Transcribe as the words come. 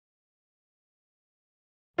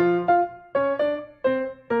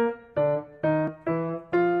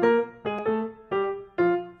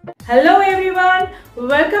Hello everyone,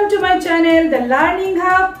 welcome to my channel The Learning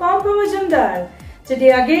Hub Pompa Majumdar.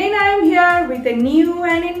 Today again I am here with a new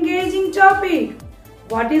and engaging topic.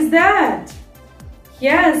 What is that?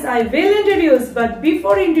 Yes, I will introduce, but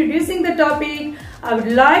before introducing the topic, I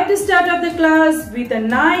would like to start off the class with a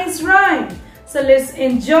nice rhyme. So let's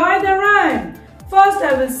enjoy the rhyme. First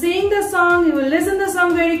I will sing the song, you will listen the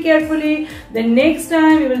song very carefully. Then next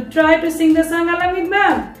time you will try to sing the song along with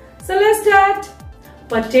ma'am. So let's start.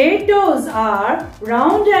 Potatoes are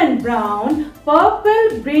round and brown,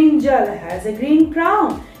 purple brinjal has a green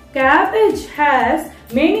crown. Cabbage has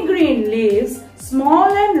many green leaves,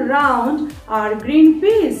 small and round are green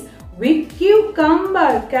peas. With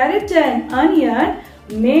cucumber, carrot and onion,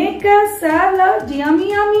 make a salad,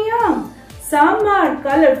 yummy yummy yum. Some are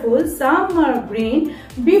colorful, some are green.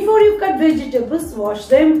 Before you cut vegetables, wash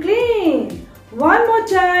them clean. One more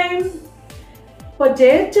time.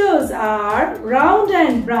 Potatoes are round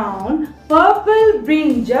and brown, purple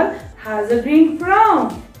brinjal has a green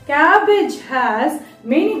crown. Cabbage has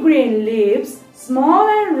many green leaves, small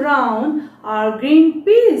and round are green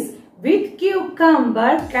peas. With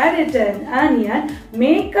cucumber, carrot and onion,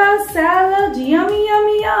 make a salad, yummy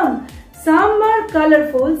yummy yum. Some are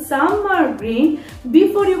colorful, some are green.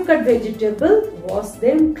 Before you cut vegetables, wash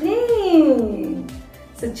them clean.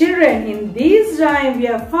 So children, in this rhyme we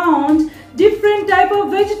have found different type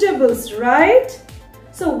of vegetables, right?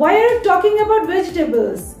 So why are you talking about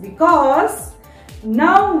vegetables? Because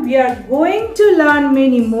now we are going to learn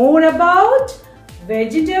many more about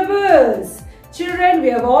vegetables. Children, we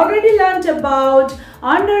have already learnt about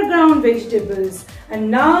underground vegetables, and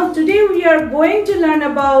now today we are going to learn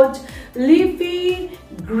about leafy,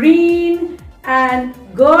 green and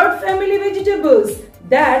gourd family vegetables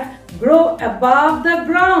that grow above the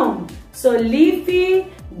ground. So leafy,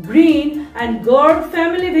 green and gourd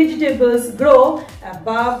family vegetables grow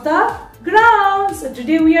above the ground. So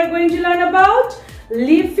today we are going to learn about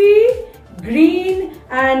leafy, green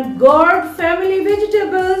and gourd family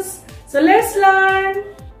vegetables. So let's learn.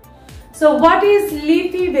 So what is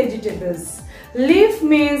leafy vegetables? Leaf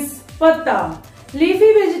means patta.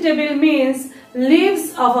 Leafy vegetable means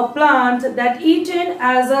leaves of a plant that eaten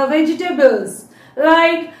as a vegetables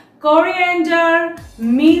like coriander,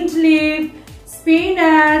 mint leaf,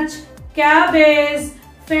 spinach, cabbage,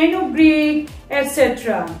 fenugreek,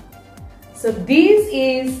 etc. So this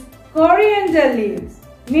is coriander leaves,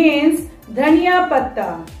 means dhania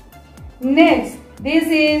patta. Next, this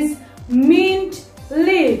is mint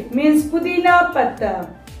leaf, means pudina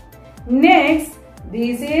patta. Next,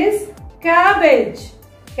 this is cabbage.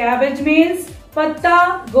 Cabbage means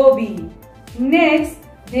patta gobi. Next,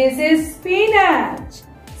 this is spinach.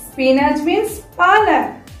 Spinach means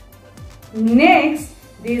palak. Next,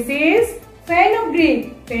 this is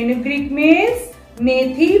fenugreek. Fenugreek means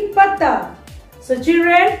methi patta. So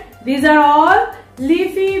children, these are all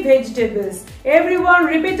leafy vegetables. Everyone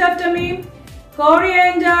repeat after me.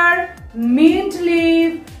 Coriander, mint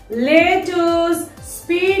leaf, lettuce,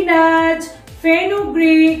 spinach,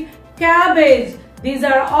 fenugreek, cabbage. These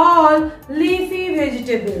are all leafy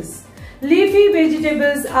vegetables. Leafy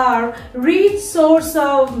vegetables are rich source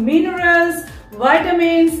of minerals,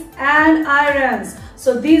 vitamins and irons.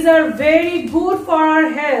 So these are very good for our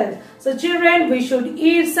health. So children, we should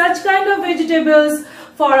eat such kind of vegetables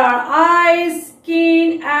for our eyes,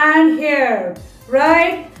 skin and hair.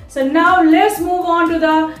 Right? So now let's move on to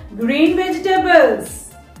the green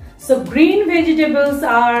vegetables. So green vegetables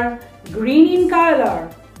are green in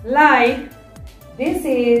color. Like this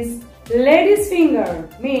is lady's finger,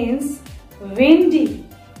 means windy.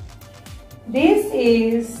 This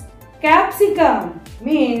is capsicum,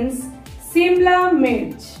 means Simla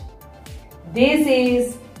mirch. This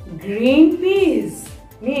is green peas,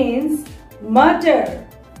 means mutton.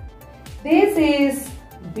 This is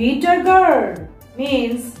bitter gourd,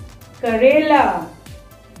 means Karela.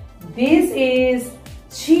 This is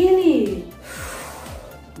chili.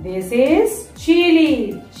 This is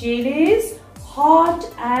chili. Chili is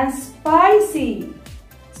hot and spicy.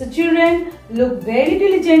 So children, look very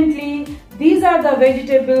diligently. These are the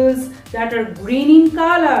vegetables that are green in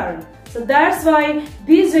color. So that's why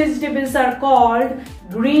these vegetables are called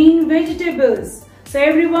green vegetables. So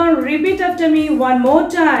everyone repeat after me one more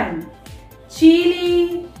time.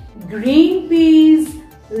 Chili, green peas,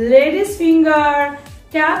 lady's finger,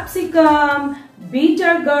 capsicum,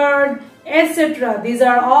 bitter gourd, etc. These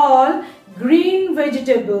are all green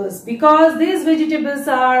vegetables because these vegetables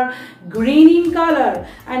are green in color,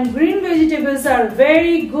 and green vegetables are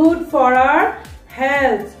very good for our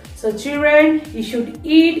health. So children, you should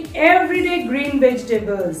eat everyday green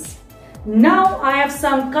vegetables. Now I have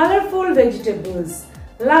some colorful vegetables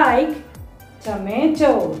like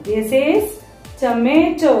tomato. This is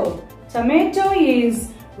tomato. Tomato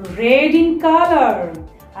is red in color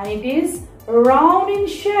and it is round in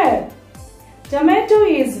shape. Tomato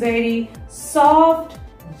is very soft,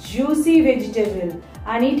 juicy vegetable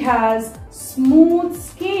and it has smooth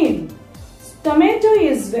skin. Tomato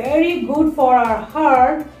is very good for our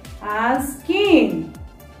heart and skin.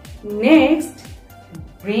 Next,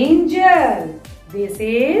 brinjal. This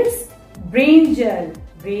is brinjal.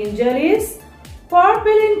 Brinjal is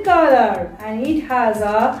purple in color and it has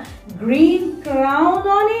a green crown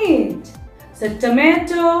on it. So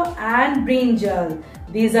tomato and brinjal,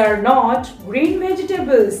 these are not green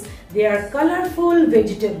vegetables. They are colorful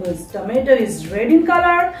vegetables. Tomato is red in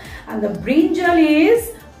color and the brinjal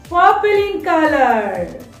is purple in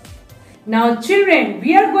color. Now children,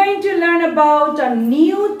 we are going to learn about a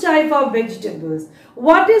new type of vegetables.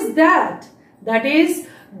 What is that? That is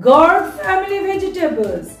gourd family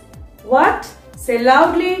vegetables. What? Say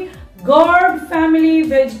loudly, gourd family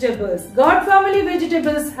vegetables. Gourd family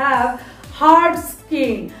vegetables have hard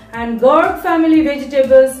skin and gourd family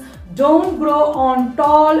vegetables don't grow on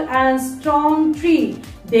tall and strong tree.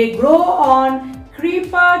 They grow on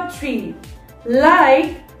creeper tree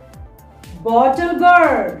like bottle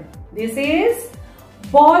gourd. This is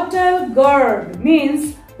bottle gourd,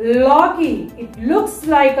 means locky. It looks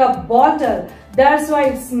like a bottle. That's why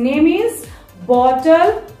its name is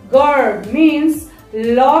bottle gourd, means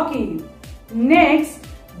locky. Next,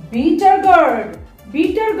 bitter gourd.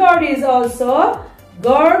 Bitter gourd is also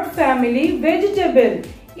gourd family vegetable.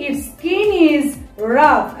 Its skin is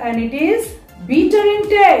rough and it is bitter in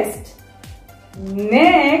taste.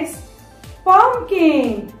 Next,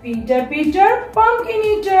 pumpkin. Peter, pumpkin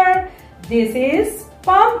eater. This is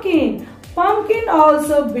pumpkin. Pumpkin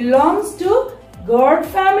also belongs to gourd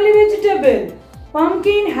family vegetable.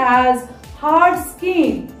 Pumpkin has hard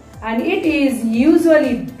skin and it is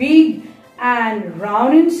usually big and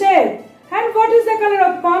round in shape. And what is the color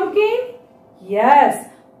of pumpkin? Yes,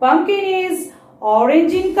 pumpkin is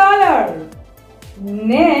orange in color.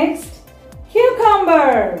 Next,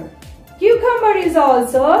 cucumber. Cucumber is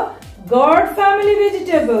also gourd family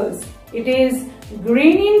vegetables. It is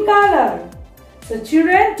green in color. So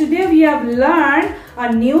children, today we have learned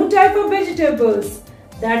a new type of vegetables.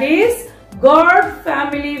 That is gourd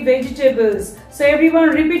family vegetables. So everyone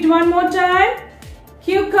repeat one more time.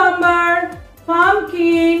 Cucumber,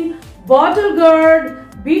 pumpkin, bottle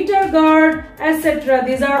gourd, bitter gourd, etc.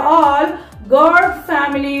 These are all gourd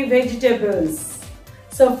family vegetables.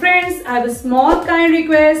 So friends, I have a small kind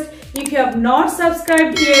request. If you have not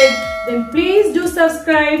subscribed yet, then please do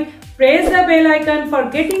subscribe. Press the bell icon for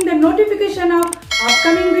getting the notification of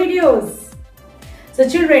upcoming videos. So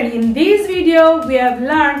children, in this video, we have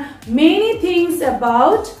learned many things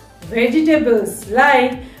about vegetables.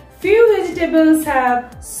 Like few vegetables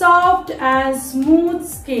have soft and smooth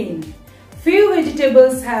skin. Few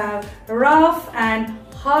vegetables have rough and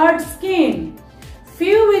hard skin.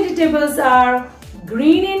 Few vegetables are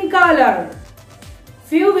green in color.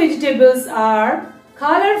 Few vegetables are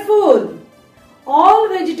colorful. All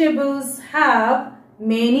vegetables have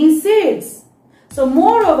many seeds. So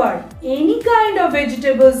moreover, any kind of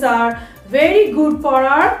vegetables are very good for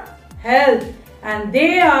our health and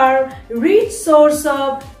they are rich source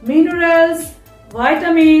of minerals,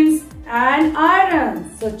 vitamins and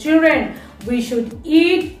iron. So children, we should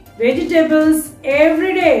eat vegetables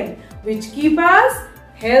every day which keep us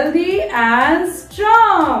healthy and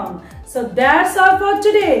strong. So that's all for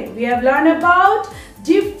today. We have learned about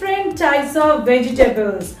different types of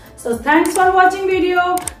vegetables. So thanks for watching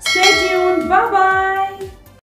video. Stay tuned. Bye bye.